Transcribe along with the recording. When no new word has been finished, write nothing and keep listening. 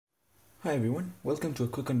Hi everyone, welcome to a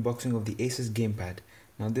quick unboxing of the Asus Gamepad.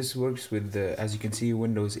 Now this works with, as you can see,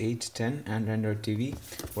 Windows 8, 10 and Android TV.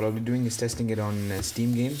 What I'll be doing is testing it on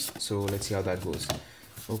Steam games, so let's see how that goes.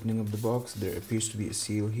 Opening up the box, there appears to be a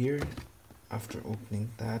seal here. After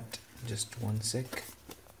opening that, just one sec.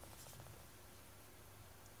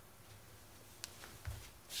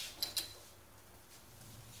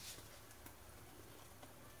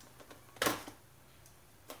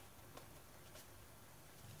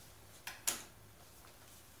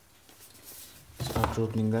 After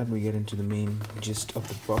opening that, we get into the main gist of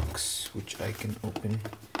the box, which I can open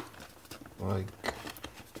like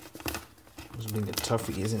it's being a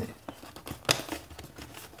toughie, isn't it?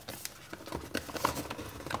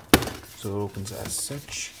 So it opens as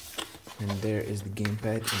such, and there is the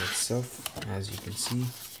gamepad in itself, as you can see.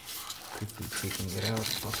 Quickly taking it out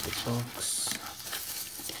of the box,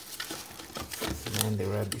 and they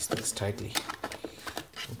wrap these things tightly.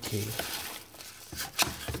 Okay.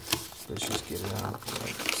 Let's just get it out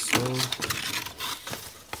like so.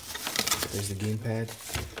 There's the gamepad.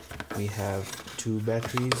 We have 2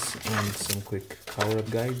 batteries and some quick power-up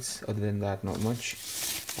guides. Other than that, not much.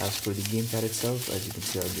 As for the gamepad itself, as you can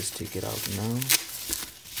see, I'll just take it out now.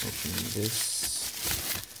 Open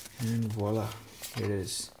this, and voila, here it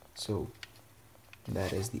is. So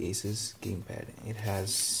that is the Asus Gamepad. It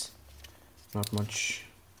has not much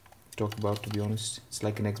to talk about, to be honest. It's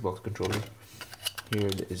like an Xbox controller. Here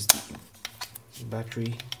is the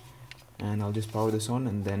battery, and I'll just power this on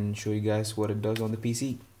and then show you guys what it does on the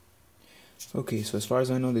PC. Okay, so as far as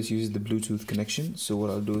I know, this uses the Bluetooth connection. So what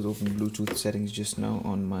I'll do is open Bluetooth settings just now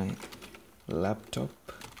on my laptop.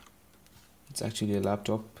 It's actually a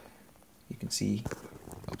laptop. You can see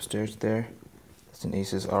upstairs there. It's an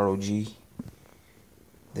Asus ROG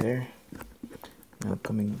there. Now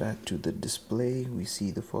coming back to the display, we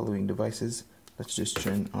see the following devices. Let's just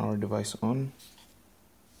turn our device on.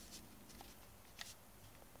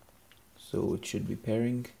 So it should be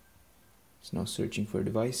pairing. It's now searching for a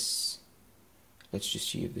device. Let's just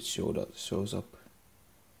see if it shows up.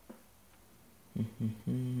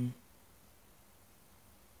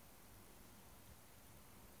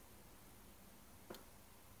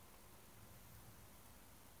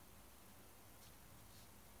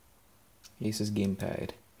 Asus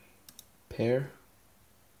Gamepad. Pair.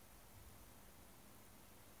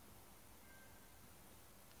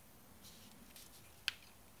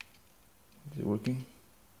 Is it working?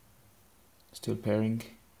 Still pairing.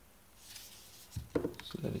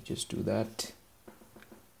 So let it just do that.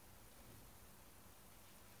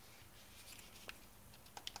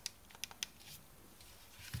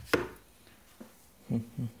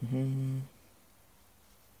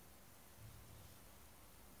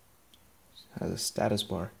 Has a status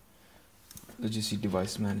bar. Let's just see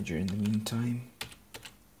device manager in the meantime.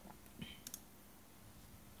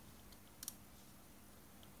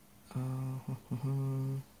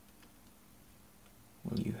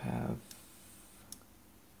 Well, you have,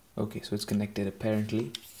 okay, so it's connected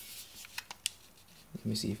apparently. Let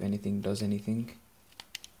me see if anything does anything.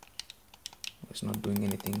 It's not doing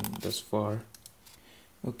anything thus far.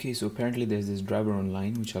 Okay, so apparently there's this driver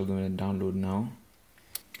online, which I'll go and download now.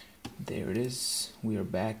 There it is. We are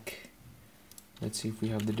back. Let's see if we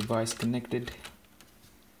have the device connected.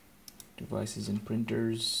 Devices and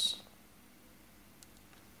printers.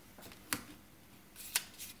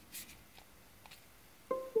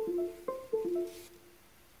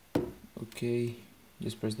 Okay,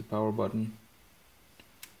 just press the power button.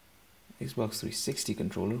 Xbox 360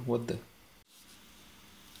 controller, what the?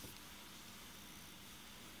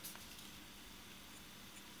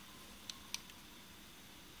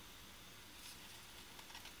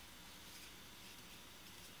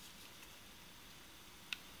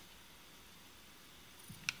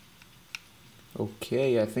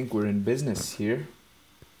 Okay, I think we're in business here.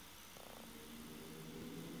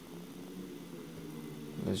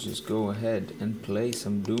 Let's just go ahead and play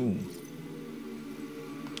some Doom.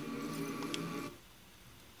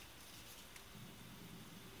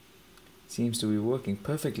 Seems to be working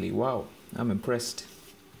perfectly. Wow, I'm impressed.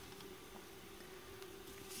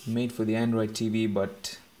 Made for the Android TV,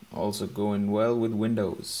 but also going well with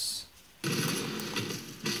Windows.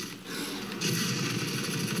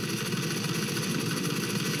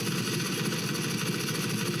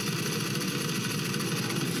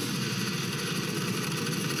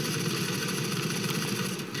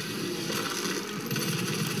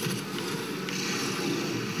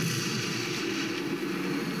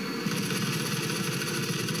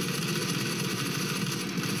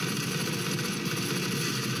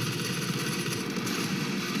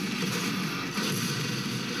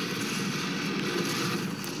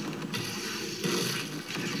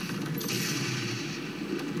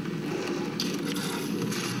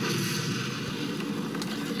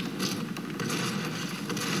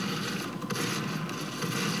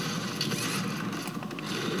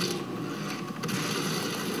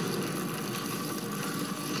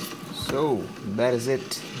 So that is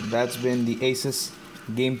it. That's been the Asus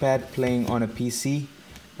Gamepad playing on a PC,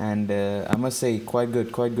 and I must say quite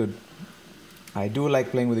good, quite good. I do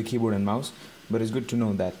like playing with a keyboard and mouse, but it's good to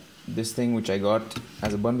know that this thing which I got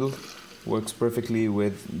as a bundle works perfectly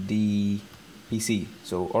with the PC.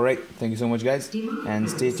 So alright, thank you so much guys, and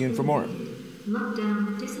stay tuned for more.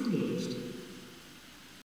 Lockdown disengaged.